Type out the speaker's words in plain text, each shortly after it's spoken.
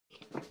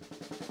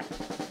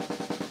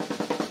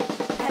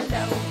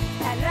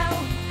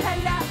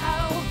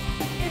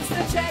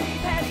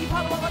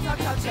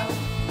show.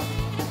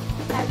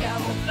 Hello,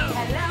 hello,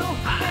 hello.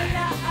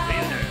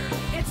 Hey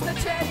there. It's the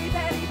Chatty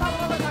Patty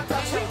Paula talk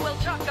show. We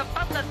will talk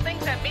about the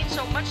things that mean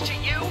so much to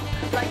you,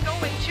 like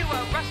going to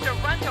a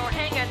restaurant or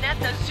hanging at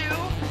the zoo.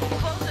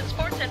 Clothes and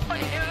sports and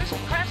funny news,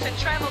 crafts and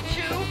travel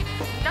too.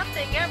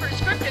 Nothing ever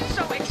scripted,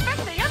 so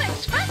expect the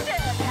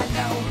unexpected.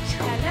 Hello,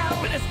 hello,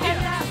 Buenos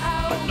dias.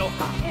 hello.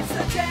 Aloha. It's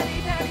the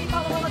Chatty Patty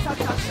Paula talk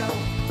show.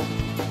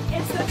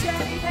 It's the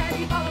Chatty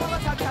Patty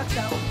Paula talk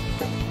show.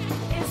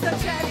 It's the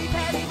Chatty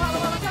Patty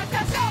Paula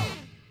talk show.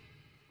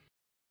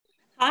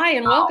 Hi,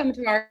 and welcome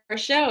to our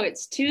show.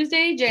 It's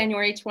Tuesday,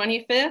 January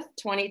 25th,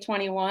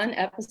 2021,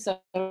 episode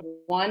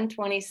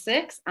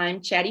 126.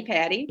 I'm Chatty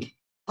Patty.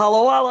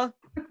 Hello, Walla.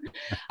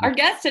 Our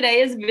guest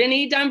today is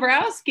Vinnie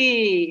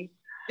Dombroski.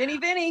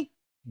 Vinny.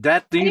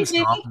 That theme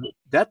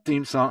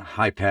Vinnie. song.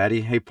 Hi,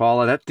 Patty. Hey,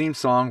 Paula. That theme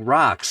song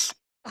rocks.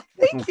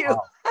 Thank you.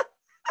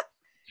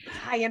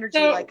 High energy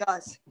like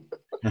us.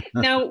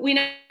 Now, we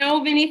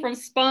know Vinnie from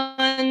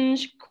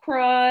Sponge,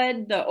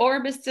 Crud, the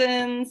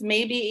Orbisons,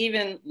 maybe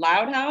even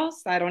Loud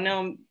House. I don't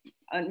know.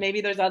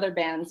 Maybe there's other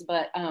bands,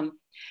 but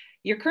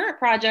your current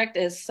project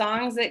is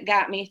Songs That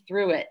Got Me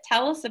Through It.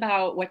 Tell us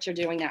about what you're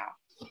doing now.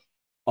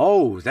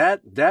 Oh,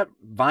 that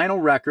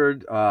vinyl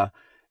record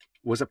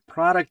was a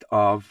product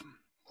of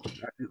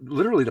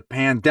literally the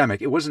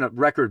pandemic. It wasn't a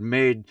record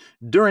made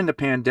during the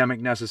pandemic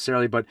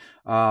necessarily, but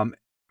for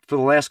the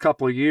last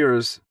couple of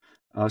years,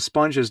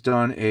 Sponge has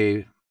done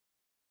a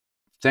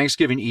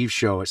Thanksgiving Eve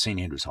show at St.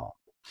 Andrews Hall.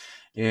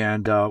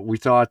 And we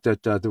thought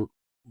that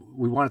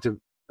we wanted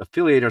to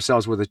affiliate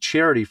ourselves with a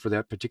charity for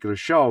that particular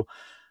show.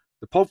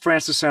 The Pope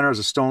Francis Center is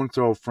a stone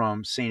throw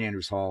from St.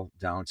 Andrews Hall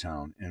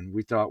downtown. And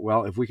we thought,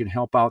 well, if we can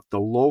help out the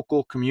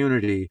local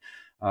community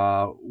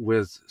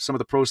with some of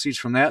the proceeds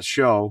from that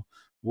show,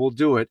 we'll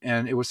do it.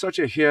 And it was such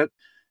a hit.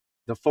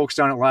 The folks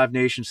down at Live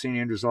Nation, St.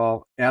 Andrews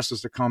Hall, asked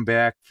us to come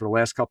back for the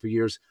last couple of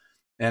years.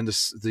 And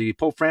the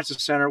Pope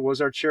Francis Center was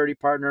our charity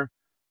partner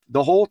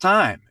the whole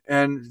time.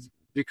 And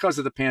because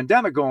of the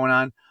pandemic going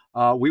on,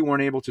 we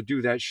weren't able to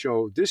do that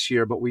show this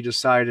year, but we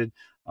decided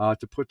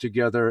to put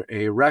together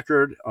a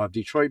record of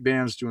Detroit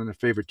bands doing their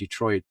favorite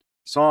Detroit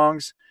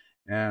songs,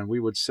 and we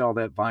would sell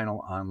that vinyl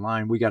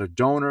online. We got a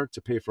donor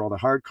to pay for all the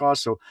hard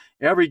costs, so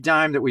every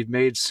dime that we've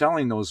made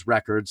selling those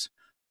records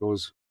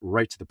goes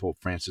right to the Pope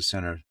Francis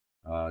Center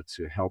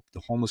to help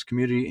the homeless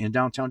community in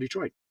downtown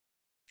Detroit.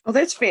 Oh,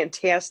 that's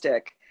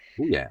fantastic.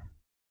 Oh, yeah.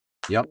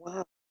 Yep.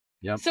 Wow.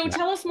 Yep. So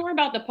tell us more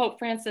about the Pope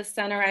Francis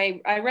Center.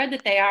 I read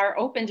that they are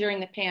open during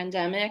the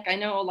pandemic. I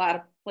know a lot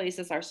of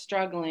places are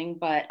struggling,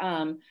 but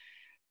can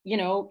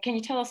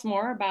you tell us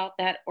more about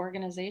that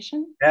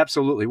organization?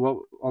 Absolutely.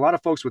 Well, a lot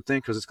of folks would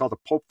think, because it's called the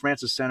Pope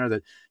Francis Center,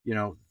 that,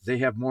 they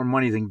have more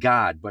money than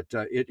God, but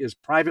it is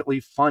privately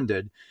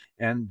funded,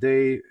 and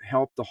they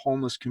help the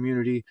homeless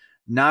community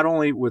not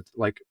only with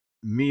like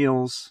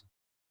meals,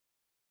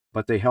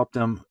 but they help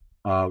them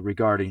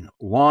regarding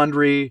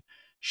laundry,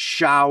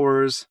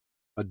 showers,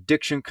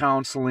 addiction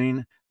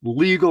counseling,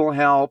 legal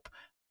help,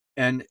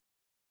 and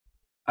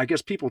I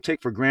guess people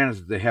take for granted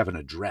that they have an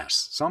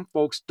address. Some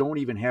folks don't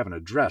even have an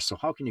address. So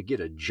how can you get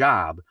a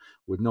job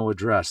with no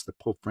address? The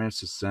Pope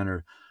Francis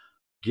Center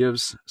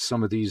gives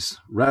some of these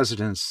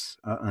residents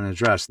an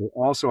address. They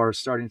also are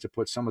starting to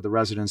put some of the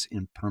residents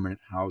in permanent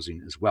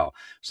housing as well.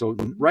 So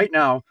right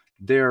now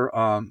they're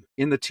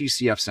in the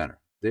TCF Center.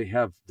 They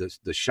have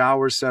the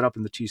showers set up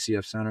in the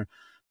TCF Center.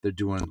 They're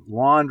doing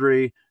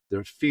laundry.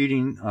 They're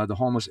feeding the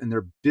homeless, and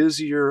they're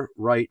busier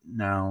right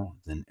now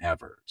than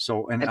ever.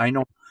 So, and I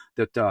know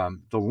that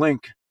the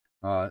link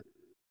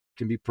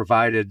can be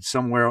provided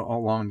somewhere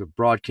along the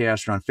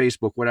broadcast or on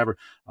Facebook, whatever.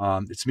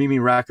 It's Mimi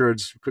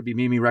Records, could be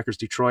Mimi Records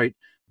Detroit,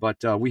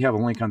 but we have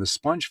a link on the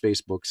Sponge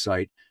Facebook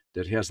site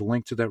that has a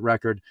link to that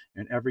record,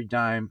 and every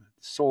dime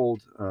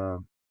sold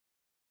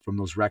from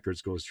those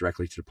records goes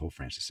directly to the Pope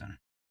Francis Center.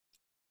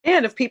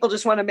 And if people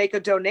just want to make a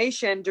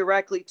donation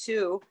directly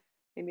to,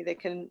 maybe they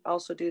can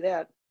also do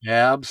that.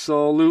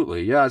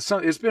 Absolutely. Yeah,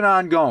 it's been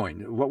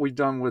ongoing. What we've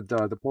done with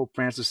the Pope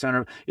Francis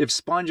Center. If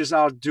Sponge is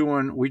out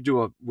doing,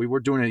 we were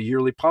doing a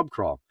yearly pub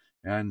crawl,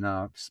 and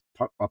a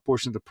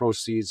portion of the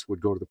proceeds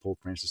would go to the Pope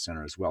Francis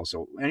Center as well.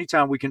 So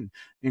anytime we can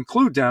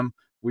include them,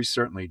 we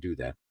certainly do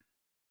that.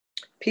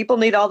 People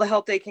need all the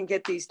help they can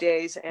get these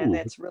days, and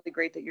that's really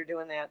great that you're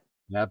doing that.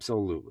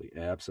 Absolutely.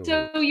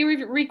 So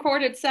you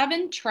recorded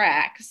 7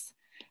 tracks.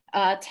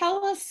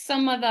 Tell us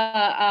some of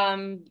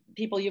the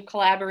people you've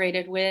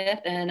collaborated with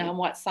and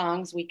what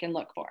songs we can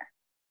look for.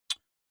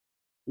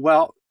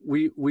 Well,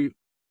 we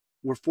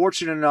were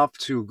fortunate enough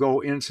to go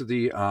into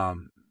the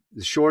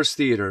Shores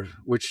Theater,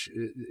 which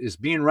is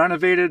being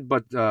renovated,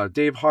 but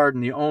Dave Harden,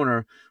 the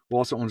owner, who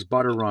also owns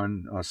Butter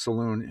Run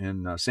Saloon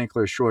in St.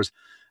 Clair Shores,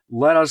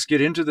 let us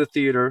get into the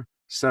theater,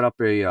 set up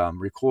a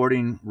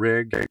recording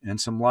rig and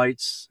some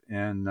lights,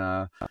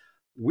 and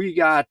we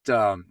got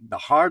the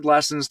hard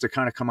lessons to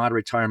kind of come out of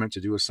retirement to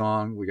do a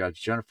song. We got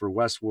Jennifer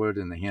Westwood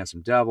and the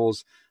Handsome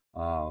Devils,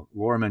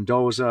 Laura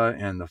Mendoza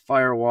and the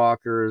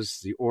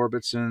Firewalkers, the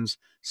Orbisons,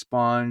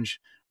 Sponge,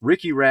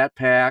 Ricky Rat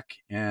Pack,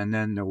 and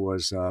then there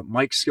was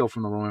Mike Skill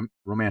from the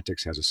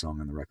Romantics has a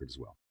song on the record as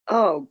well.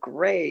 Oh,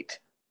 great.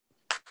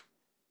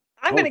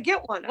 I'm going to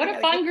get one. What a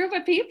fun group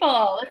of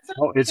people. It's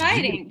so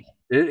exciting.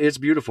 It's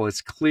beautiful.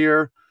 It's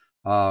clear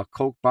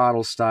Coke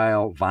bottle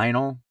style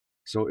vinyl.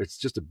 So it's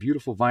just a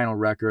beautiful vinyl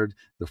record.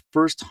 The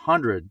first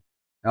 100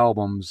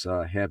 albums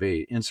have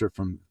a insert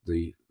from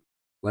the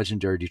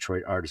legendary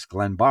Detroit artist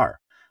Glenn Barr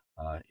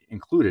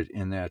included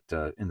in that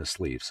in the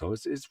sleeve. So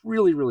it's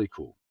really, really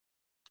cool.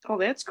 Oh,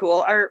 that's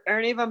cool. Are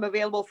any of them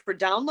available for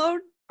download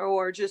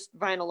or just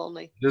vinyl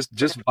only?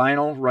 Just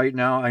vinyl right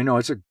now. I know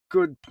it's a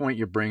good point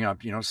you bring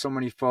up. You know, so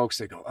many folks,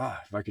 they go,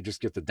 if I could just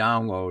get the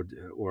download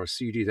or a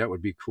CD, that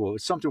would be cool.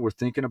 It's something we're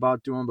thinking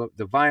about doing, but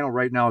the vinyl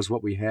right now is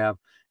what we have,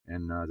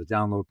 and the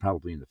download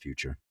probably in the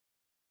future.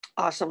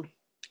 Awesome.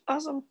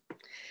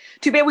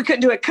 Too bad we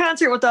couldn't do a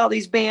concert with all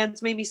these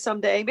bands. Maybe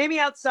someday, maybe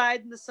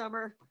outside in the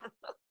summer.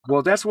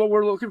 Well, that's what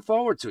we're looking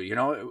forward to. You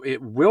know,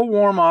 it will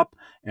warm up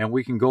and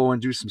we can go and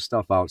do some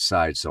stuff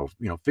outside. So,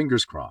 you know,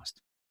 fingers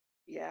crossed.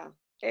 Yeah.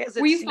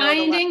 Were you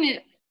finding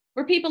that,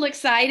 were people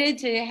excited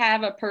to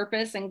have a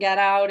purpose and get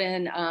out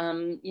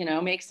and, you know,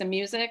 make some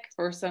music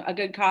for a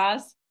good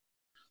cause?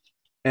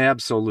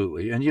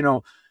 Absolutely. And, you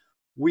know,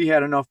 we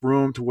had enough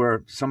room to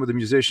where some of the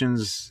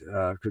musicians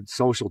could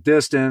social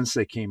distance.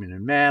 They came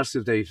in mass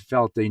if they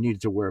felt they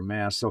needed to wear a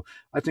mask. So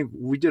I think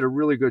we did a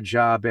really good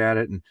job at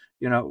it. And,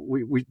 you know,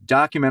 we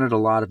documented a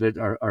lot of it.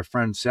 Our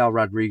friend Sal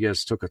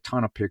Rodriguez took a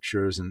ton of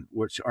pictures, and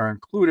which are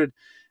included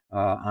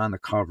on the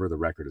cover of the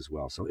record as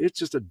well. So it's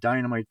just a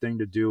dynamite thing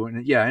to do.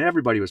 And yeah, and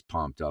everybody was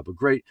pumped up. A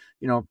great,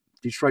 you know,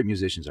 Detroit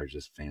musicians are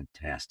just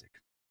fantastic.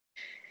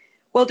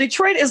 Well,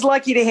 Detroit is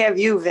lucky to have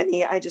you,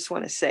 Vinnie, I just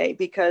want to say,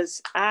 because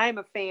I'm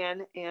a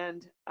fan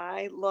and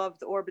I love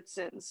the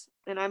Orbitsons,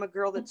 and I'm a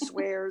girl that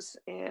swears,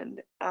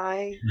 and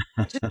I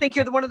just think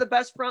you're one of the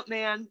best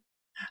frontmen,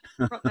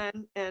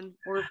 and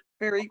we're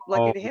very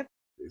lucky to have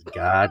you.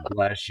 God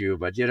bless you.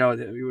 But, you know,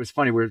 it was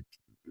funny.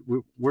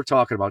 We're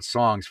talking about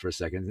songs for a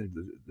second.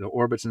 The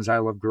Orbitsons, I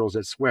Love Girls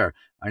That Swear.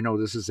 I know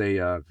this is a,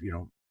 you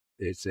know,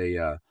 it's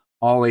a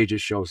all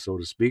ages show, so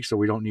to speak. So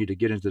we don't need to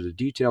get into the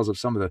details of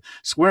some of the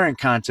swearing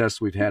contests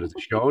we've had at the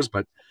shows,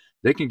 but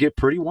they can get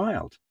pretty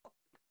wild.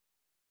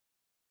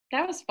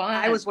 That was fun.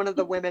 I was one of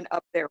the women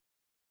up there.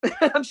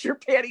 I'm sure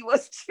Patty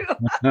was too.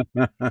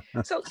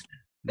 So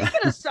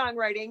speaking of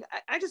songwriting,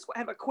 I just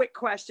have a quick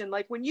question.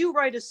 Like, when you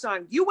write a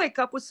song, do you wake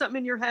up with something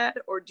in your head,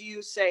 or do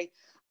you say,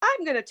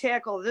 I'm going to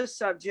tackle this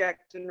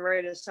subject and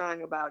write a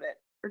song about it?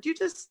 Or do you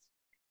just,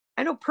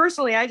 I know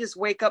personally, I just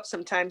wake up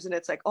sometimes and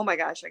it's like, oh my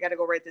gosh, I got to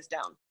go write this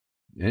down.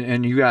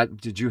 And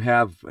did you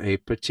have a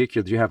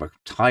particular, do you have a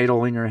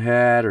title in your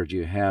head, or do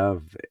you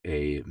have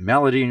a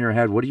melody in your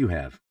head? What do you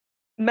have?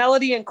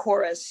 Melody and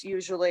chorus.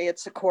 Usually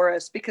it's a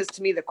chorus, because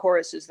to me, the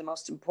chorus is the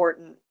most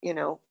important, you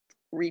know,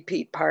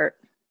 repeat part.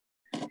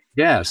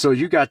 Yeah. So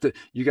you got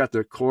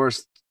the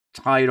chorus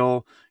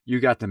title, you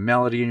got the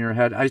melody in your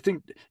head. I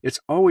think it's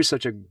always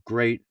such a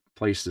great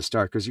place to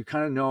start, because you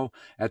kind of know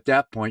at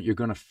that point you're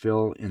going to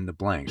fill in the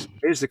blanks.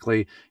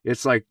 Basically,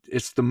 it's like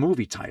it's the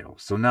movie title.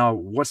 So now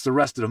what's the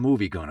rest of the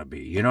movie going to be?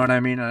 You know what I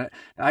mean?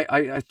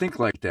 I think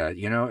like that,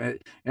 you know,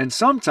 and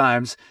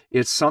sometimes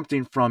it's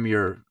something from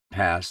your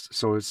past.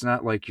 So it's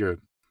not like you're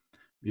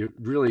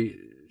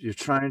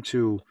trying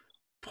to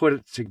put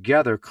it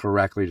together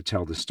correctly to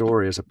tell the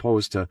story, as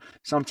opposed to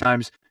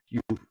sometimes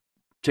you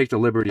take the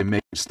liberty of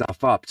making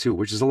stuff up too,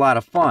 which is a lot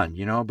of fun,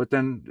 you know, but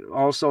then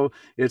also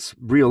it's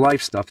real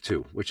life stuff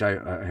too, which I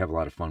have a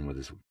lot of fun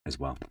with as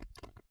well.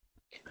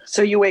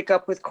 So you wake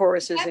up with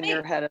choruses in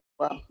your head as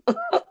well.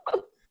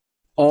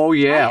 Oh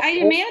yeah. I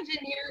imagine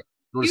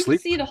you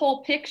see the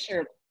whole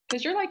picture,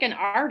 because you're like an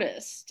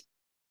artist.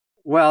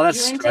 Well, that's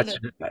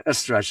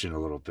stretching a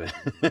little bit.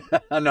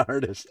 An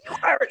artist.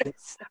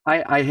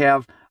 I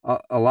have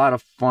a lot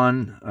of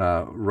fun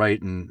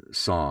writing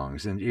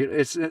songs, and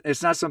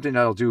it's not something that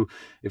I'll do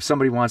if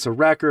somebody wants a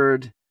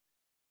record.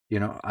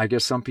 You know, I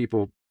guess some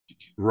people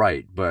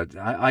write, but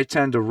I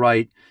tend to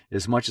write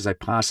as much as I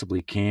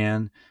possibly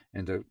can,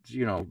 and to,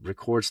 you know,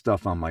 record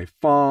stuff on my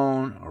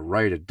phone or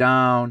write it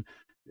down.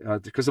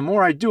 Because the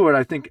more I do it,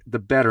 I think the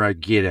better I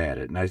get at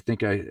it. And I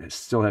think I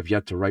still have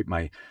yet to write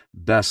my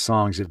best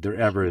songs, if there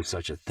ever is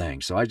such a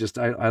thing. So I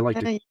like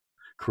to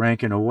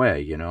cranking away,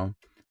 you know,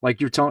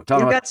 like you're talking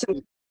about.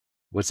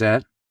 What's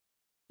that?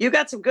 You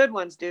got some good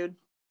ones, dude.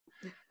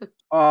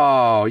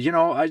 Oh, you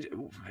know,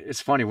 it's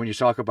funny when you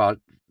talk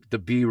about the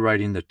bee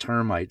writing the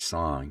termite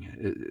song.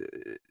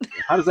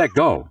 How does that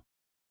go?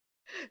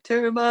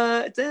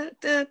 Termites,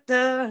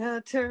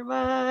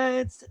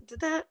 termites.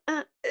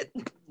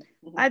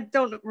 I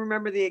don't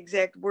remember the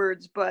exact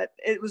words, but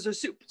it was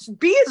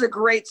B is a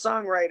great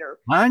songwriter.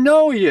 I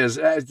know he is.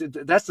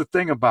 That's the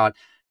thing about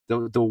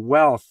the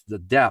wealth, the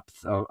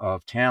depth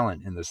of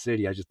talent in the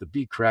city. The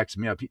B cracks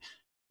me up.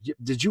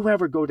 Did you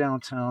ever go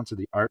downtown to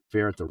the art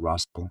fair at the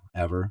Russell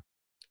ever?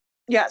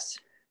 Yes.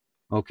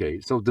 Okay,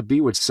 so the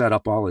B would set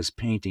up all his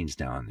paintings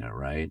down there,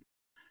 right?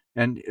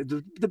 And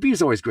the B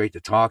is always great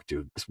to talk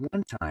to. This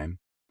one time,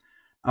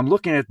 I'm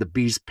looking at the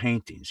Bee's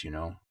paintings,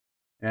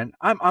 and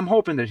I'm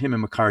hoping that him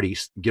and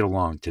McCarty get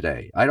along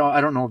today. I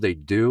don't know if they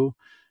do.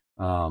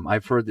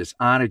 I've heard this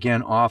on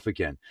again, off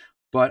again,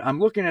 but I'm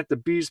looking at the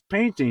Bee's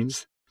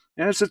paintings,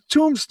 and it's a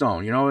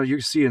tombstone.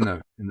 You see in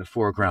the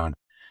foreground,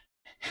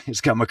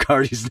 it's got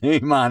McCarty's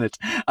name on it.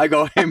 I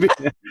go, hey,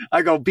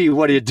 B,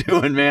 what are you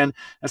doing, man?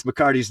 That's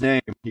McCarty's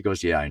name. He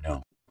goes, yeah, I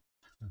know.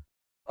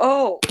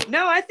 Oh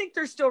no, I think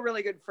they're still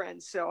really good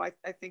friends. So I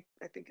think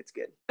it's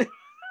good.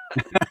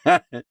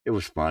 It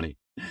was funny.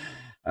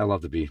 I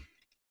love the Bee.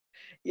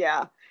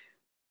 Yeah.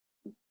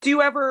 Do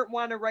you ever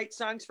want to write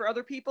songs for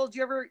other people? Do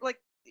you ever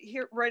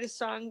write a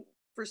song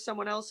for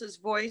someone else's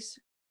voice?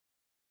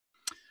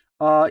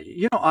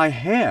 I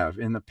have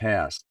in the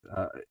past,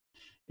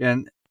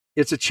 and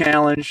it's a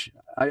challenge.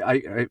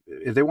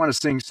 If they want to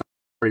sing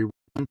something,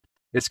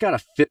 it's got to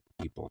fit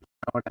people. You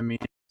know what I mean?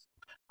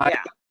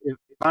 Yeah. If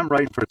I'm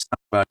writing for a song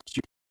about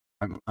you,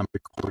 I'm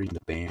recording the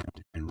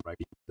band and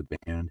writing the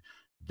band.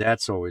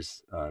 That's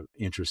always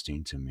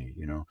interesting to me.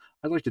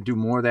 I'd like to do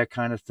more of that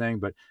kind of thing,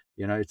 but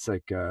it's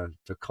like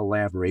the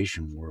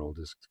collaboration world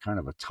is kind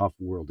of a tough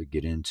world to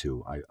get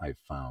into. I've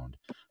found,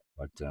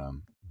 but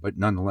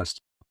nonetheless.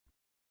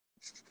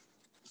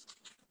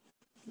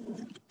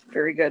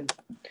 Very good.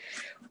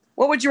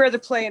 What would you rather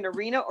play, an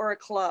arena or a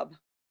club?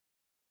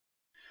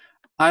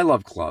 I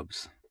love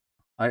clubs.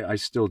 I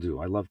still do.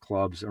 I love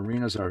clubs.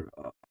 Arenas are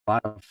a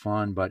lot of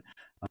fun, but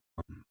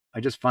I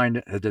just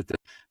find that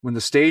when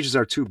the stages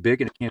are too big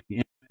and it can't be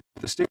intimate,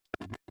 the stage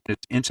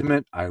it's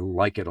intimate, I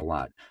like it a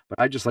lot. But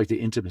I just like the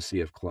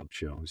intimacy of club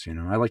shows.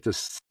 I like to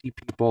see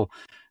people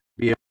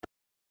be able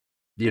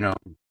to,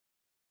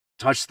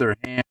 touch their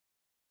hand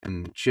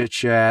and chit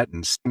chat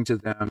and sing to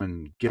them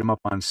and get them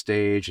up on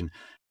stage. And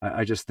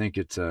I just think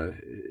it's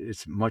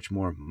much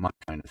more my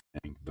kind of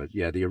thing. But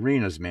yeah, the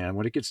arenas, man,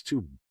 when it gets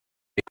too big,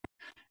 it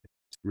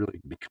really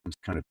becomes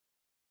kind of.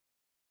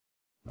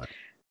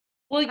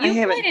 Well,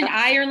 you played in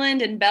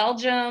Ireland and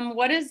Belgium.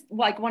 What is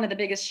one of the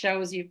biggest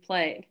shows you've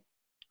played?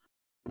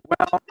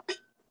 Well,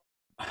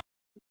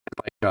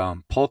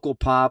 Polka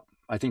Pop,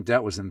 I think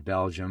that was in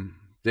Belgium.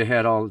 They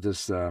had all of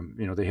this,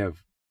 they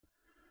have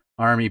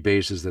army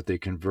bases that they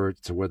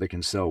convert to where they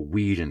can sell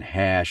weed and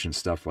hash and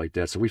stuff like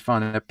that. So we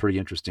found that pretty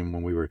interesting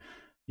when we were,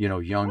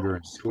 younger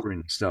and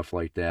touring and stuff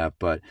like that.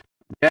 But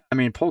yeah, I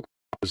mean, Polka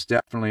Pop was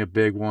definitely a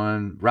big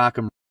one. Rock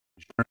 'em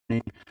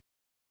Journey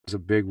was a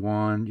big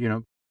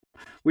one.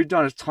 We've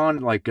done a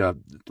ton like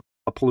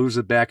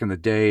Lollapalooza back in the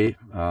day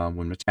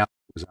when Metallica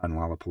was on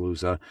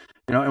Lollapalooza,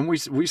 and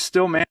we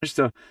still managed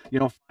to,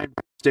 find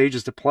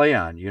stages to play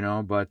on,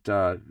 but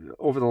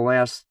over the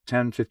last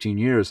 10, 15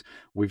 years,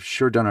 we've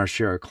sure done our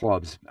share of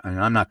clubs,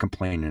 and I'm not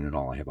complaining at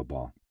all. I have a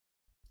ball.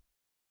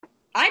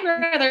 I'd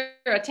rather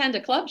attend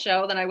a club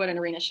show than I would an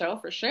arena show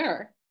for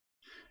sure.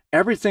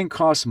 Everything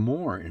costs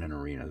more in an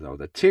arena, though.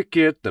 The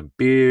ticket, the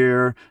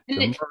beer,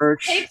 the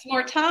merch. It takes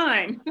more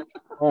time.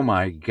 Oh,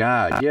 my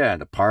God. Yeah,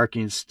 and the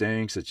parking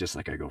stinks. It's just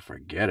like I go,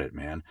 forget it,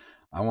 man.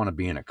 I want to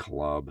be in a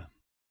club.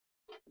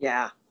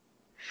 Yeah.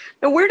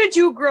 Now, where did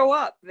you grow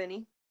up,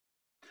 Vinnie?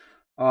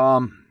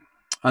 On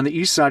the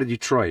east side of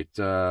Detroit.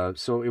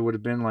 So it would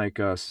have been like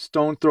a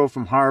stone throw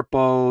from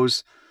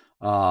Harpo's.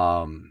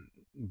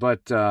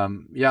 But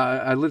yeah,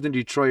 I lived in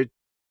Detroit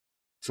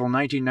till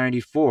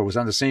 1994. It was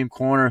on the same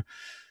corner,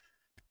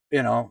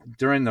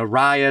 during the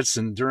riots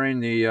and during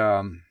the,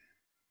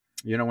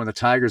 when the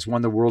Tigers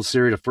won the World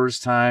Series the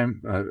first time.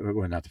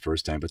 Well, not the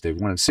first time, but they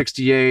won in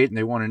 68 and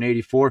they won in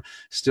 84.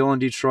 Still in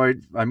Detroit.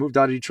 I moved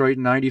out of Detroit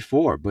in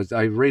 94, but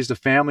I raised a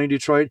family in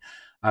Detroit.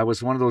 I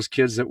was one of those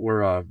kids that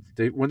were,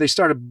 when they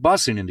started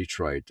busing in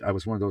Detroit, I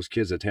was one of those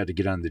kids that had to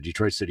get on the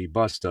Detroit City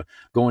bus to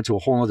go into a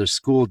whole other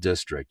school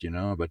district,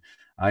 but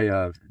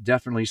I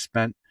definitely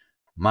spent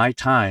my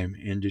time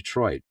in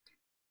Detroit.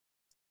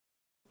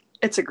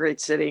 It's a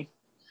great city.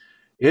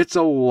 It's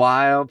a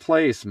wild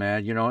place,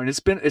 man, and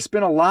it's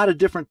been a lot of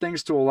different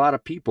things to a lot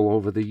of people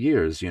over the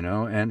years,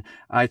 and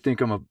I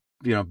think I'm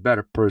a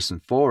better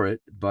person for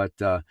it. But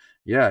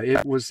yeah,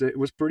 it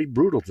was pretty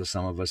brutal to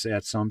some of us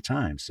at some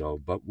time.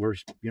 So, but we're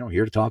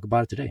here to talk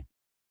about it today.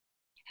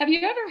 Have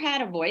you ever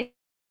had a voice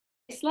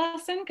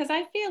lesson? Because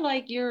I feel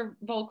like your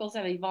vocals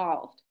have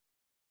evolved.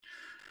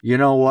 You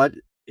know what?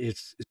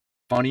 It's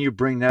funny you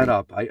bring that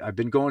up. I've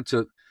been going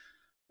to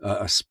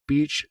a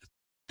speech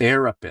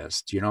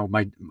therapist.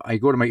 I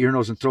go to my ear,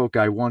 nose, and throat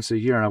guy once a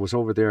year, and I was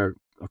over there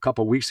a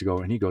couple of weeks ago,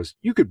 and he goes,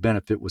 "You could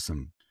benefit with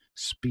some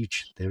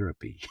speech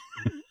therapy."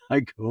 I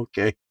go,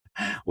 "Okay,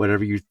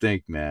 whatever you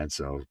think, man."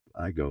 So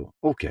I go,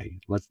 "Okay,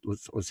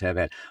 let's have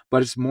that."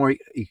 But it's more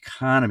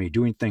economy,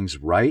 doing things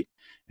right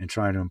and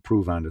trying to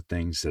improve on the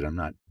things that I'm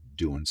not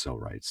doing so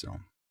right. So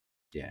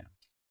yeah,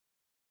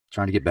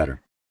 trying to get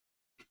better.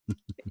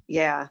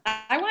 Yeah.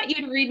 I want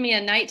you to read me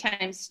a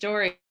nighttime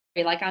story,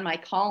 like on my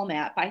Calm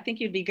app. I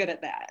think you'd be good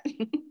at that.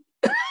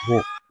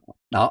 Well,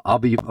 I'll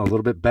be a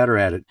little bit better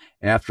at it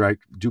after I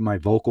do my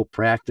vocal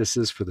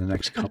practices for the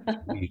next couple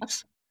of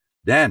weeks.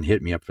 Then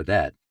hit me up for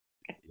that.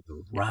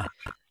 It'll rock.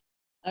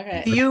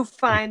 Okay. Do you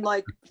find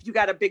like you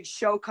got a big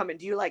show coming?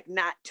 Do you like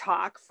not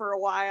talk for a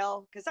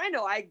while? Because I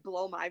know I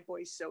blow my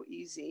voice so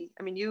easy.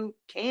 I mean, you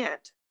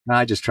can't.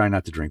 I just try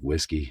not to drink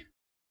whiskey.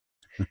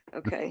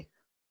 Okay.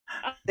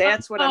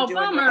 That's what I'm doing.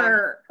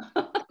 Bummer.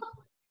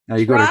 Now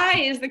you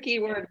Try is the key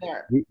word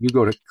there. You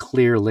go to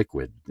clear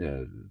liquid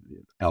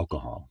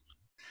alcohol.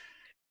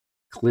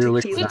 Clear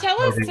liquid. So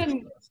tell us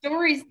some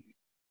stories.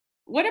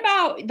 What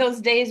about those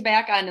days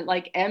back on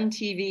like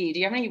MTV? Do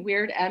you have any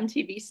weird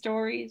MTV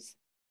stories?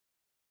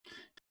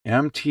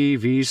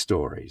 MTV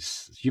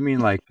stories. You mean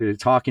like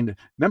talking to,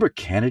 remember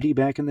Kennedy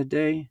back in the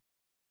day?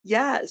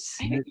 Yes.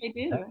 I think I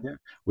do. Yeah.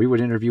 We would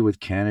interview with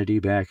Kennedy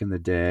back in the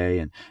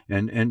day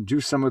and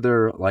do some of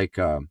their like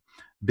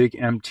big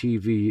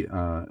MTV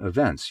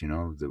events, you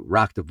know, the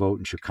Rock the Vote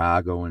in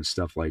Chicago and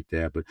stuff like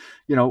that. But,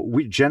 you know,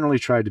 we generally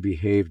tried to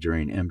behave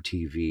during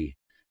MTV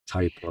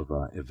type of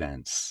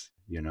events,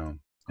 you know,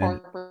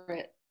 and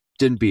Corporate.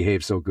 didn't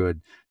behave so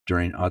good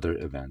during other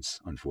events,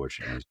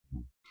 unfortunately.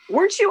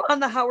 Weren't you on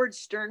the Howard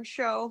Stern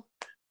show?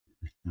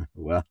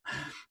 Well,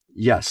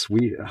 yes,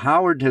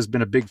 Howard has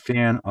been a big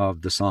fan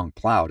of the song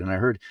Plowed, and I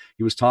heard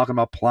he was talking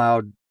about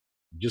Plowed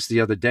just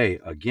the other day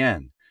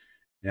again.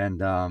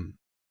 And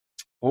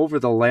over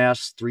the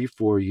last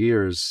 3-4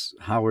 years,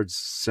 Howard's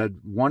said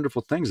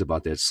wonderful things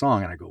about that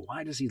song. And I go,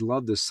 why does he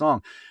love this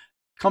song?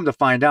 Come to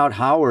find out,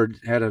 Howard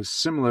had a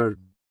similar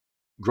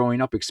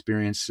growing up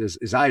experience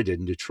as I did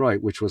in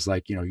Detroit, which was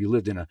like, you know, you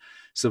lived in a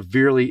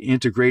severely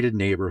integrated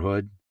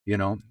neighborhood. You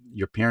know,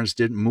 your parents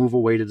didn't move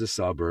away to the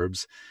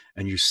suburbs,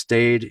 and you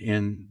stayed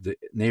in the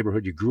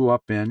neighborhood you grew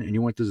up in, and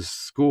you went to the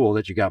school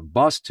that you got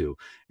bused to.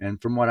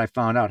 And from what I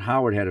found out,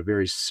 Howard had a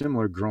very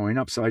similar growing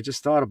up. So I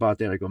just thought about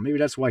that. I go, maybe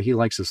that's why he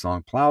likes the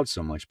song Plowed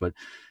so much. But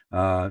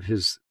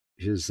his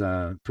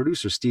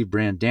producer, Steve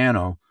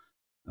Brandano,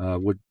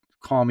 would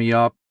call me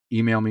up,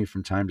 email me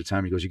from time to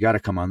time. He goes, you got to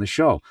come on the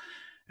show.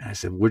 And I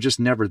said, we're just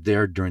never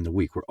there during the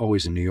week. We're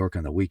always in New York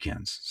on the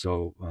weekends.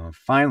 So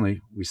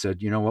finally, we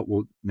said, you know what,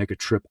 we'll make a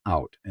trip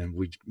out. And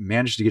we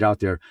managed to get out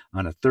there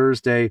on a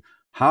Thursday.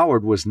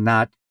 Howard was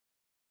not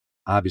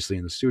obviously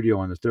in the studio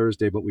on the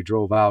Thursday, but we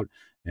drove out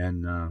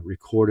and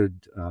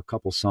recorded a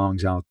couple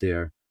songs out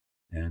there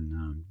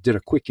and did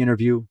a quick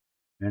interview.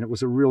 And it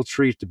was a real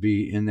treat to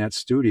be in that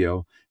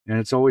studio. And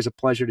it's always a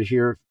pleasure to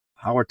hear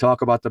Howard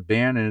talk about the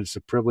band. And it's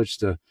a privilege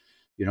to,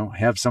 you know,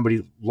 have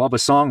somebody love a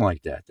song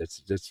like that.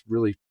 That's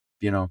really,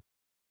 you know,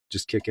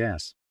 just kick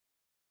ass.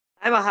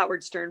 I'm a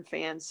Howard Stern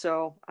fan,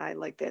 so I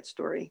like that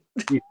story.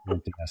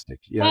 Fantastic.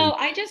 Yeah. Well,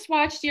 I just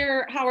watched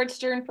your Howard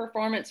Stern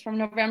performance from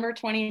November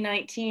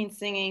 2019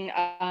 singing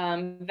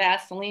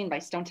Vaseline by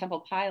Stone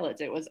Temple Pilots.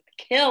 It was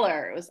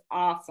killer. It was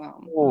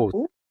awesome.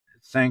 Oh,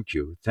 thank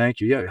you. Thank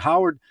you. Yeah.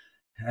 Howard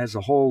has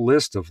a whole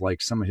list of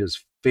like some of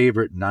his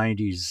favorite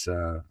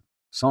 90s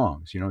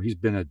songs. You know, he's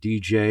been a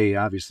DJ,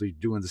 obviously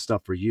doing the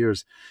stuff for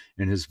years,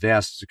 and his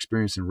vast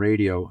experience in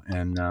radio.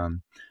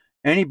 And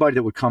anybody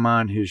that would come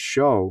on his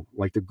show,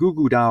 like the Goo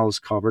Goo Dolls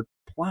covered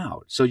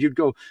Plowed. So you'd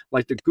go,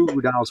 like the Goo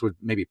Goo Dolls would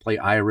maybe play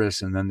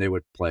Iris, and then they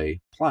would play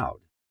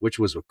Plowed, which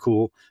was a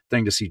cool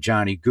thing to see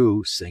Johnny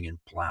Goo singing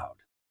Plowed.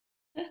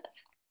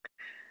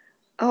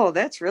 Oh,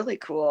 that's really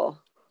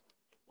cool.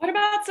 What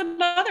about some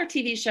other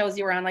TV shows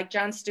you were on, like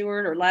Jon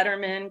Stewart or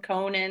Letterman,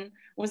 Conan?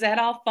 Was that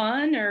all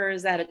fun, or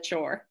is that a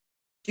chore?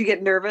 Do you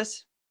get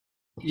nervous?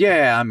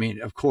 Yeah, I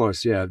mean, of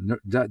course, yeah,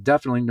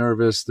 definitely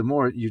nervous. The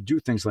more you do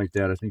things like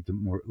that, I think a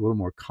little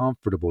more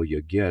comfortable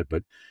you get.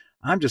 But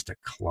I'm just a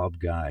club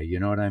guy, you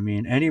know what I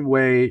mean? Any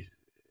way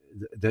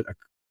that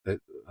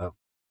a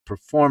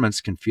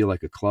performance can feel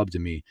like a club to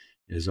me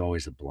is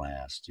always a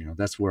blast. You know,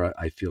 that's where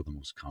I feel the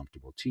most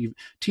comfortable.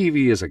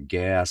 TV is a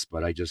gas,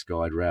 but I just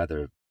go, I'd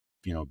rather,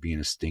 you know, be in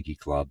a stinky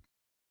club.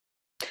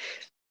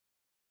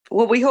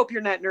 Well, we hope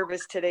you're not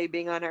nervous today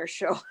being on our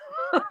show.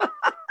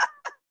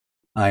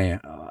 I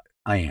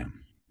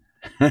am.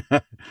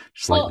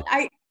 Well,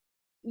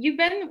 you've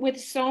been with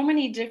so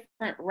many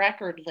different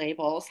record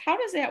labels. How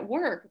does that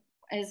work?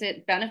 Is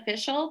it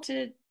beneficial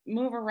to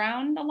move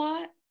around a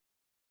lot?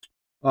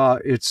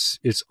 It's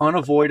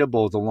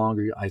unavoidable the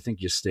longer I think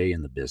you stay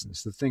in the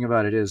business. The thing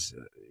about it is,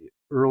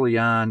 early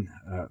on,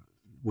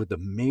 with the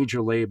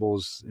major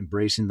labels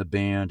embracing the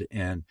band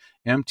and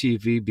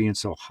MTV being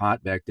so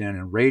hot back then,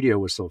 and radio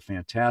was so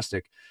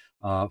fantastic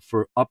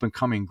for up and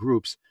coming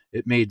groups,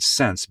 it made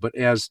sense. But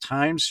as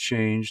times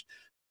changed,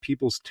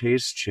 people's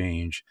tastes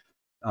change.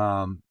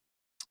 You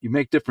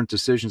make different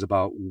decisions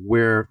about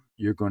where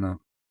you're going to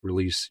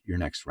release your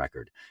next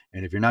record.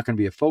 And if you're not going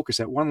to be a focus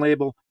at one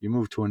label, you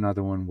move to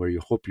another one where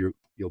you hope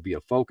you'll be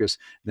a focus.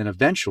 Then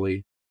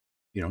eventually,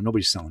 you know,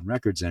 nobody's selling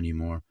records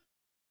anymore.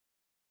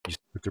 You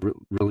start to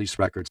release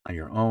records on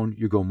your own.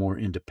 You go more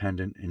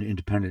independent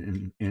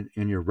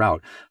in your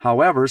route.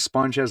 However,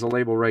 Sponge has a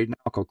label right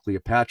now called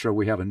Cleopatra.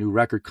 We have a new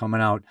record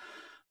coming out.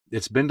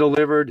 It's been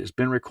delivered. It's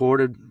been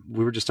recorded.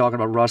 We were just talking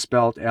about Rust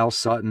Belt. Al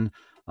Sutton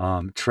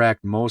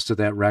tracked most of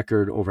that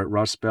record over at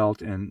Rust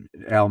Belt, and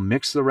Al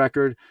mixed the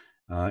record.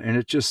 And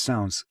it just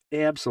sounds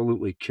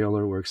absolutely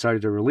killer. We're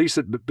excited to release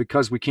it, but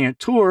because we can't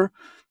tour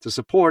to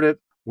support it,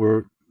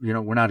 we're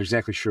we're not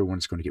exactly sure when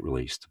it's going to get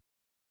released.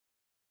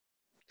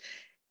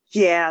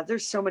 Yeah,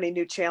 there's so many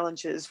new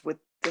challenges with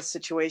this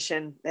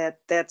situation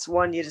that's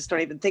one you just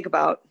don't even think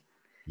about.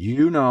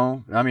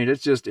 I mean,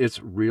 it's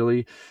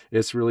really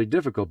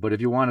difficult. But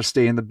if you want to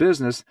stay in the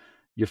business,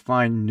 you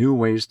find new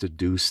ways to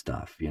do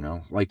stuff,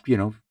 like,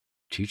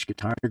 teach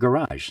guitar in your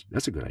garage.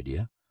 That's a good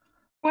idea.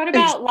 What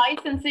about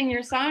licensing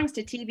your songs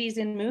to TVs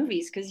and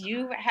movies? Because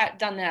you had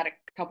done that a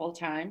couple of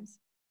times.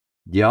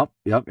 Yep.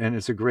 And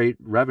it's a great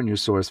revenue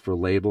source for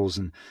labels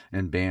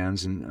and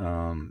bands.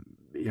 And,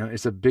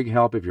 it's a big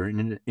help if you're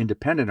an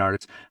independent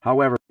artist.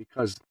 However,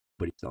 because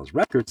nobody sells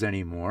records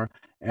anymore,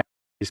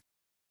 everybody's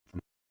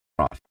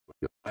off.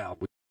 Well,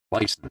 we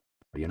license,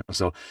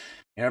 so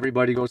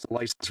everybody goes to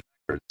license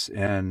records.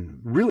 And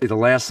really, the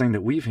last thing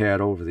that we've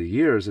had over the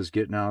years is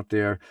getting out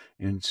there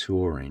and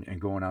touring and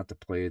going out to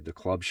play the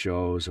club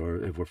shows, or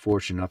if we're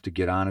fortunate enough to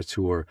get on a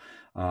tour.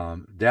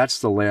 That's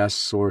the last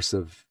source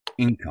of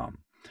income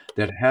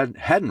that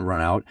hadn't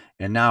run out,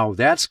 and now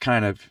that's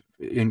kind of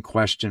in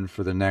question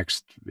for the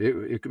next.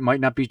 It might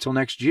not be till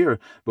next year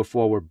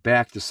before we're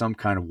back to some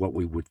kind of what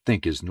we would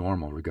think is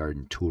normal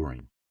regarding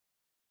touring.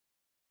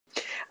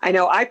 I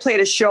know I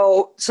played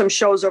some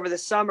shows over the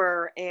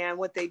summer, and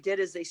what they did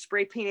is they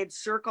spray painted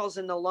circles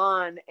in the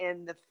lawn,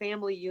 and the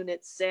family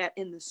unit sat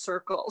in the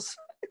circles.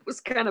 It was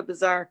kind of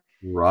bizarre.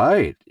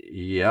 Right.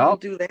 Yep. Don't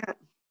do that.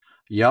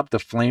 Yep. The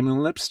Flaming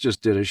Lips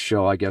just did a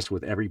show, I guess,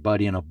 with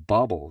everybody in a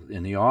bubble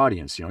in the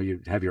audience. You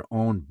have your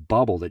own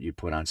bubble that you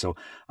put on. So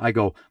I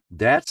go,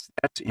 that's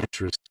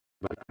interesting,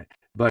 but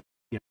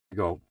I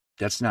go,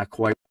 that's not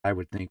quite what I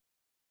would think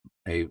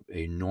a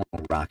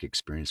normal rock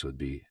experience would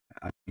be.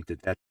 I think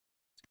that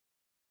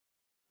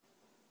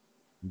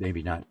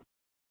maybe not.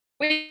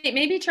 Wait,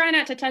 maybe try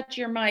not to touch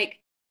your mic,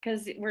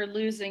 because we're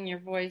losing your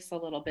voice a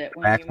little bit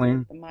when you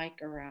move the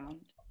mic around.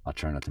 I'll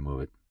try not to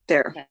move it.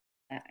 There.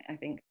 I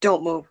think.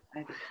 Don't move.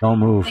 Don't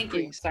move. Thank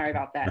you. Sorry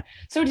about that.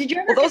 So did you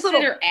ever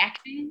consider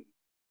acting?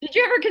 Did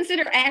you ever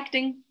consider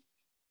acting?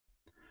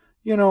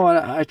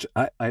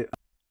 I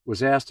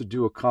was asked to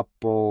do a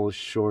couple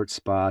short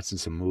spots in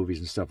some movies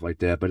and stuff like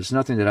that, but it's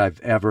nothing that I've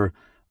ever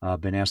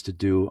been asked to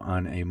do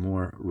on a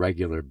more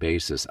regular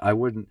basis. I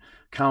wouldn't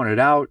count it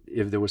out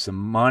if there was some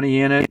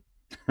money in it.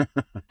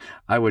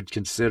 I would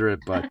consider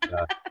it, but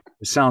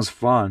it sounds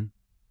fun.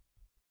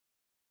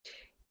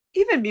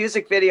 Even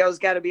music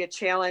videos got to be a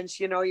challenge.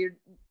 You're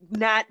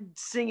not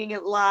singing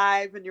it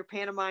live and you're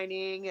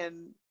pantomiming,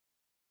 and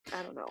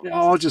I don't know. It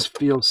all just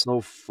feels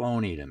so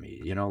phony to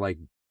me, like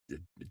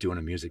doing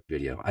a music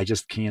video. I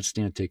just can't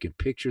stand taking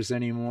pictures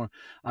anymore.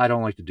 I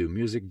don't like to do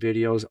music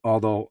videos,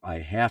 although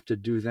I have to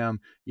do them.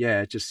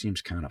 Yeah, it just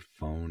seems kind of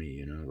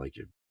phony, like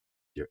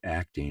you're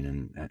acting.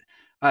 And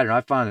I don't know.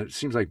 I find it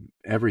seems like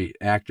every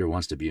actor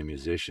wants to be a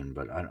musician,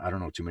 but I don't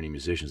know too many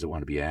musicians that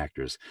want to be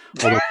actors.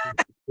 Although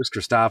Chris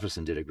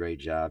Christopherson did a great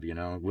job,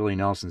 Willie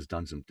Nelson's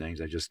done some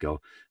things. I just go,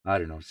 I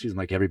don't know. It seems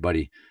like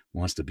everybody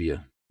wants to be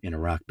in a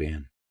rock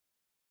band.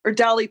 Or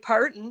Dolly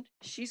Parton.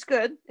 She's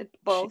good at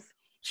both.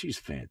 She's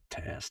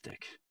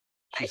fantastic.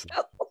 I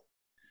know.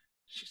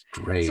 She's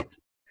great. So,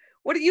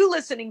 what are you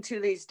listening to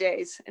these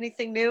days?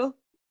 Anything new?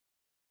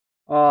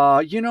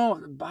 Bob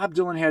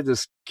Dylan had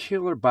this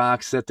killer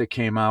box set that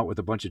came out with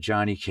a bunch of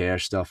Johnny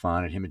Cash stuff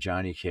on it, him and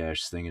Johnny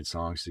Cash singing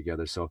songs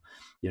together. So,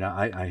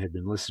 I had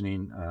been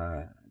listening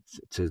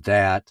to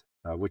that,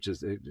 which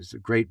is a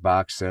great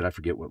box set. I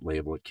forget what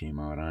label it came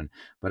out on,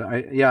 but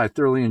I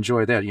thoroughly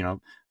enjoy that.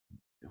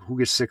 Who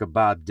gets sick of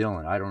Bob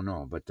Dylan? I don't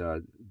know, but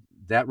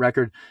that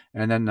record,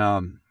 and then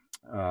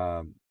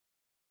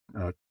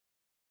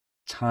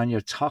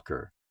Tanya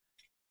Tucker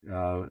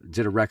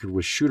did a record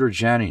with Shooter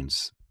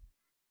Jennings,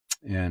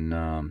 and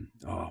I'm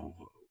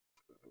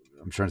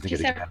trying to think.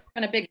 She's having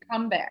a big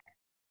comeback.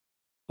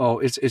 Oh,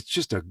 it's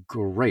just a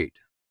great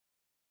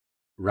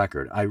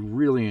record. I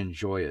really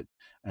enjoy it,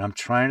 and I'm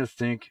trying to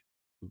think.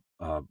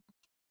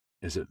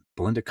 Is it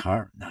Belinda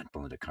Not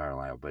Belinda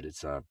Carlisle, but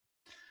it's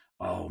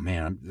oh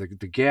man,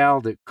 the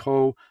gal that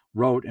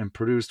co-wrote and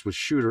produced with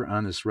Shooter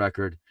on this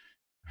record.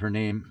 Her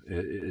name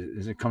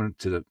isn't coming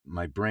to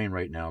my brain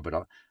right now,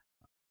 but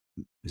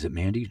is it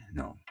Mandy?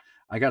 No,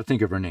 I got to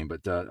think of her name.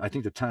 But I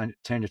think the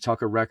Tanya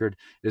Tucker record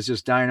is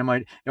just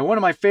dynamite. And one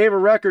of my favorite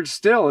records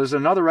still is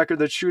another record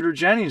that Shooter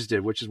Jennings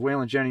did, which is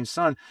Waylon Jennings'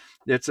 son.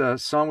 It's a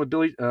song with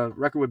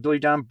record with Billy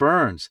Don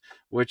Burns,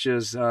 which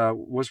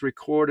was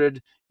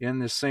recorded in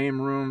the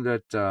same room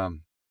that.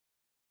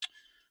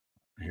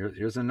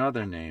 Here's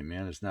another name,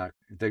 man. It's not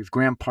that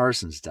Graham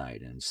Parsons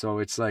died in. So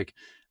it's like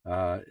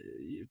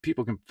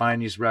people can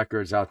find these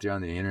records out there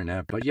on the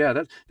internet. But yeah,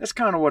 that's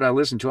kind of what I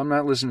listen to. I'm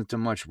not listening to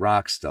much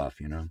rock stuff,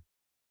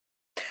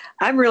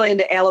 I'm really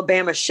into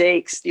Alabama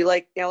Shakes. Do you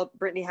like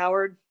Brittany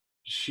Howard?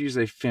 She's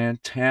a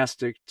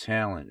fantastic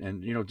talent,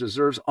 and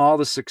deserves all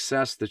the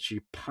success that she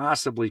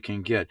possibly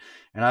can get.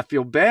 And I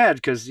feel bad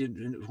because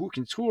who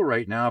can tour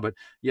right now? But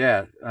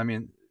yeah, I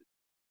mean,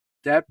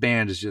 that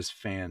band is just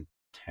fantastic.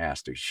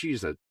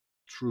 She's a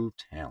true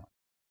talent.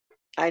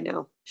 I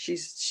know.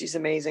 She's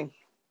amazing.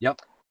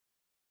 Yep.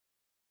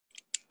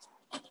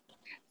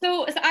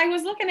 So I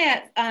was looking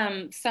at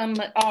some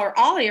or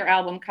all of your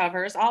album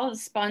covers, all of the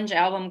Sponge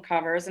album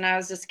covers, and I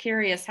was just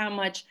curious how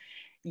much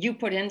you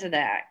put into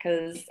that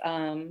because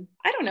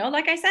I don't know.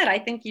 Like I said, I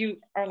think you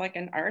are like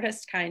an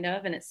artist kind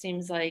of, and it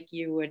seems like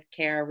you would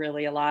care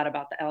really a lot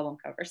about the album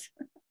covers.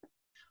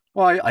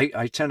 Well,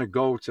 I tend to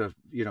go to,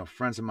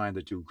 friends of mine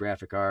that do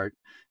graphic art,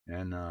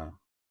 and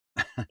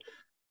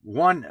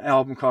one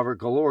album cover,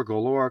 Galore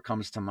Galore,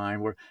 comes to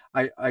mind, where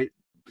I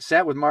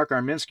sat with Mark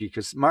Arminsky,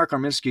 because Mark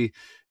Arminsky,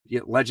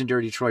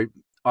 legendary Detroit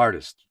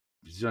artist.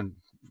 He's done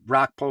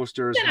rock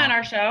posters. Been on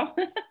our show.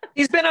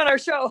 He's been on our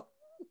show.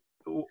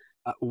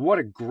 What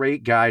a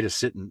great guy to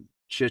sit and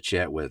chit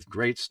chat with.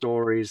 Great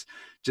stories,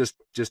 just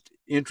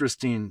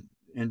interesting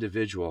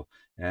individual.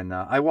 And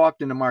I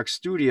walked into Mark's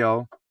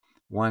studio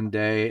one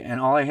day, and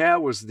all I had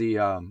was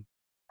the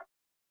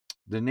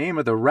name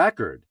of the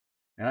record.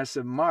 And I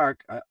said,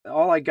 Mark,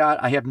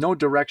 I have no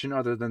direction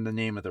other than the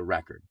name of the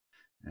record.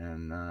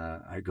 And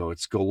I go,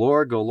 it's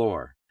Galore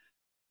Galore.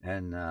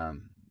 And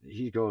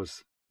he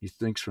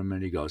thinks for a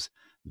minute, he goes,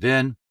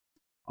 Vin,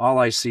 all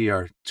I see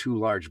are two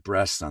large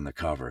breasts on the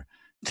cover.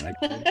 And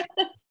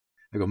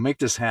I go, make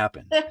this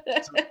happen.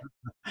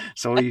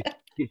 So he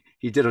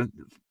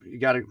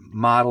got a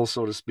model,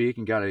 so to speak,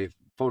 and got a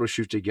photo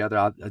shoot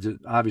together.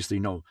 Obviously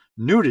no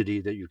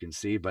nudity that you can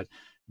see, but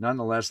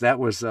nonetheless, that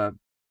was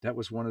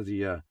one of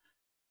the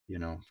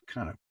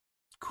kind of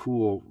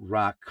cool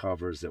rock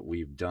covers that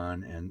we've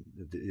done, and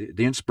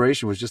the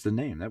inspiration was just the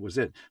name. That was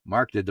it.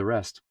 Mark did the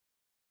rest.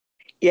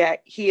 Yeah,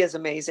 he is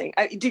amazing.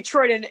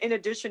 Detroit, in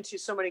addition to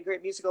so many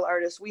great musical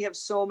artists, we have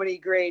so many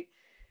great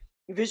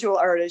visual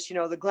artists,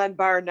 the Glenn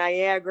Barr,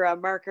 Niagara,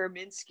 Mark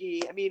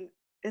Arminsky. I mean,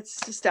 it's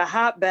just a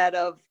hotbed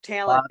of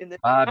talent in the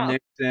Bob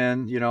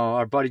Nixon.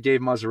 Our buddy Dave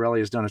Mazzarelli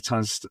has done a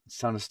ton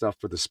of stuff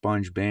for the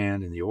Sponge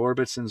Band and the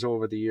Orbisons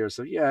over the years.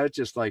 So yeah, it's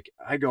just like,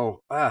 I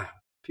go,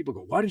 people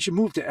go, why didn't you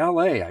move to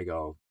LA? I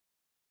go,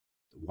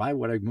 why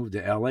would I move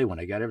to LA when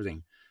I got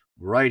everything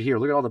right here?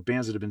 Look at all the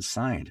bands that have been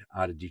signed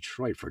out of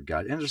Detroit, for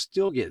God, and they're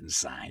still getting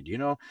signed.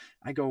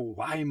 I go,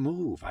 why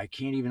move? I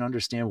can't even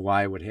understand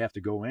why I would have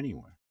to go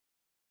anywhere.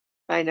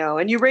 I know.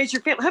 And you raise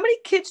your family. How many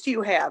kids do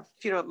you have,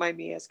 if you don't mind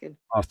me asking?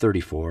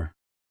 34.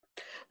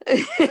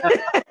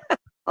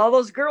 All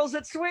those girls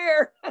that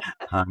swear.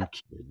 I'm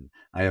kidding.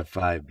 I have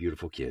 5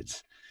 beautiful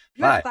kids.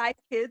 You have 5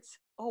 kids?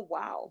 Oh,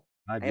 wow.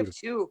 I have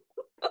 2.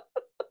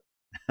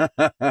 Do you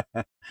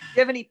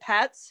have any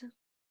pets?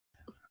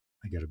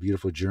 I got a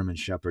beautiful German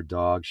Shepherd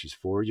dog. She's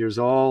 4 years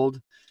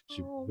old.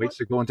 She waits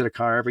to go into the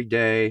car every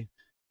day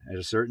at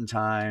a certain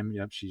time.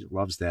 Yep, she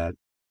loves that.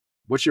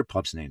 What's your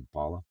pup's name,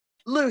 Paula?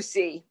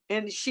 Lucy,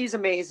 and she's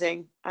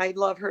amazing. I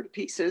love her to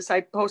pieces.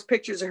 I post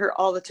pictures of her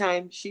all the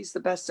time. She's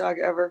the best dog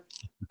ever.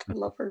 I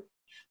love her.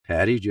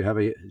 Patty, do you have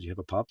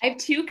a pup? I have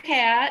 2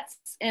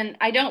 cats, and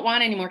I don't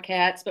want any more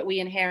cats, but we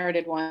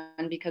inherited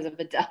one because of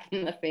a death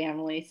in the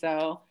family.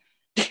 So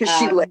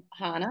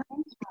Hannah.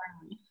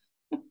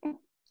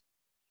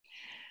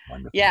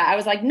 Wonderful. Yeah, I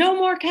was like, no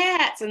more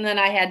cats, and then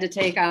I had to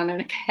take on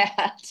a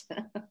cat.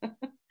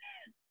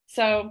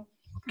 So,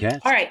 cats.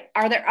 All right,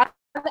 are there?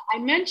 I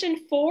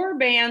mentioned 4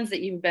 bands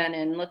that you've been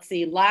in. Let's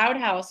see, Loud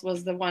House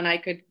was the one I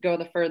could go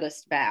the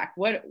furthest back.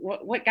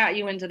 What got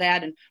you into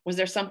that, and was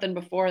there something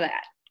before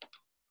that?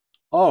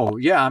 Oh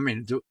yeah, I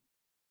mean,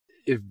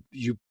 if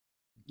you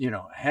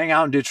hang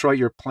out in Detroit,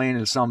 you're playing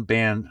in some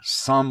band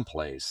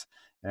someplace,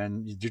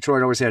 and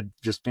Detroit always had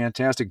just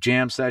fantastic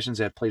jam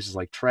sessions at places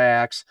like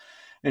Tracks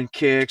and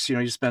Kicks.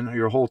 You spend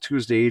your whole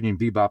Tuesday evening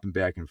bebopping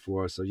back and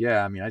forth. So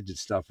yeah, I mean, I did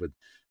stuff with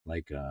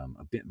like a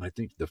bit. I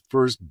think the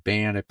first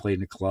band I played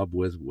in the club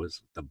with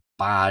was the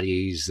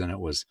Bodies, and it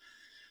was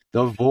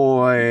the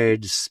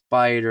Void,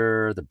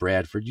 Spider, the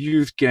Bradford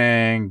Youth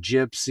Gang,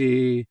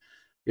 Gypsy.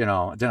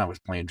 Then I was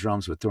playing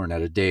drums with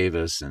Thornetta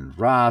Davis and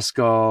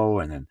Roscoe,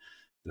 and then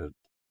the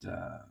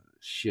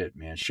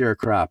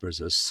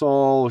Sharecroppers of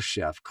Soul,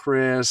 Chef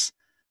Chris.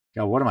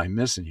 God, what am I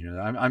missing here?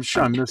 I'm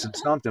sure I'm missing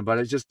something, but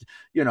it's just,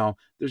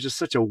 there's just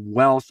such a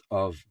wealth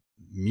of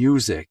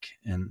music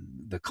in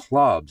the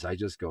clubs. I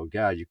just go,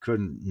 God, you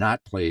couldn't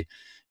not play,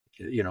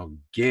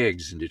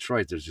 gigs in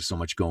Detroit. There's just so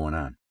much going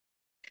on.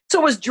 So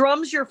was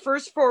drums your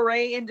first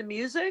foray into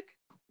music?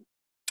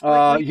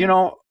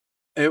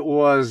 It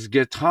was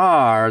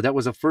guitar. That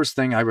was the first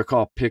thing I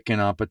recall picking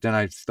up, but then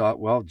I thought,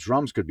 well,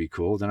 drums could be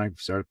cool. Then I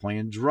started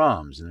playing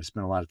drums, and I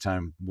spent a lot of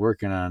time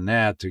working on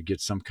that to get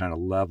some kind of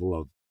level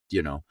of,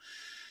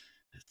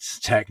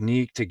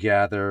 technique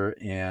together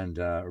and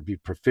or be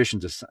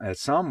proficient at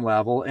some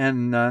level.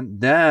 And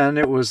then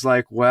it was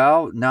like,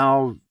 well,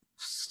 now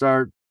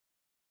start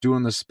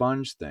doing the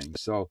Sponge thing.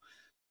 So,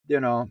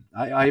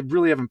 I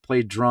really haven't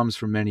played drums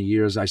for many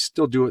years. I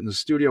still do it in the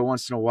studio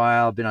once in a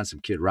while. I've been on some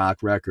Kid Rock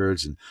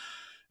records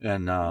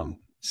and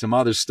some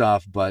other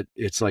stuff, but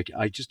it's like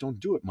I just don't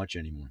do it much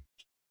anymore.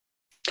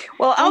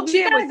 Well, I'll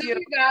jam with you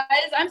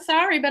guys. I'm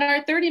sorry, but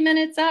our 30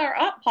 minutes are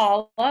up,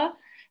 Paula.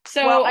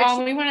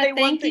 So we want to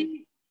thank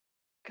you.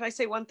 Can I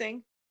say one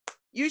thing?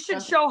 You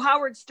should show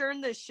Howard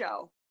Stern this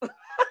show.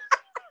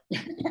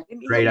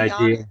 Great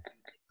idea.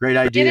 Great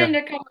idea. Get him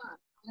to come on.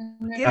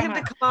 Get him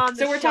to come on the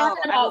So we're show.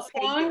 talking I will about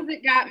pay songs him.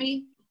 that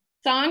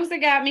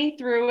got me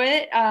through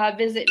it.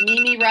 Visit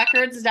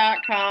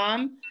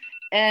mimirecords.com.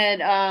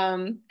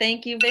 And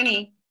thank you,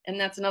 Vinny. And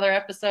that's another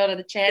episode of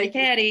the Chatty Thank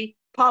you. Patty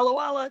Paula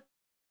Walla.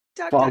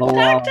 Talk, Follow talk, talk.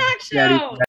 along. Talk Chatty Show.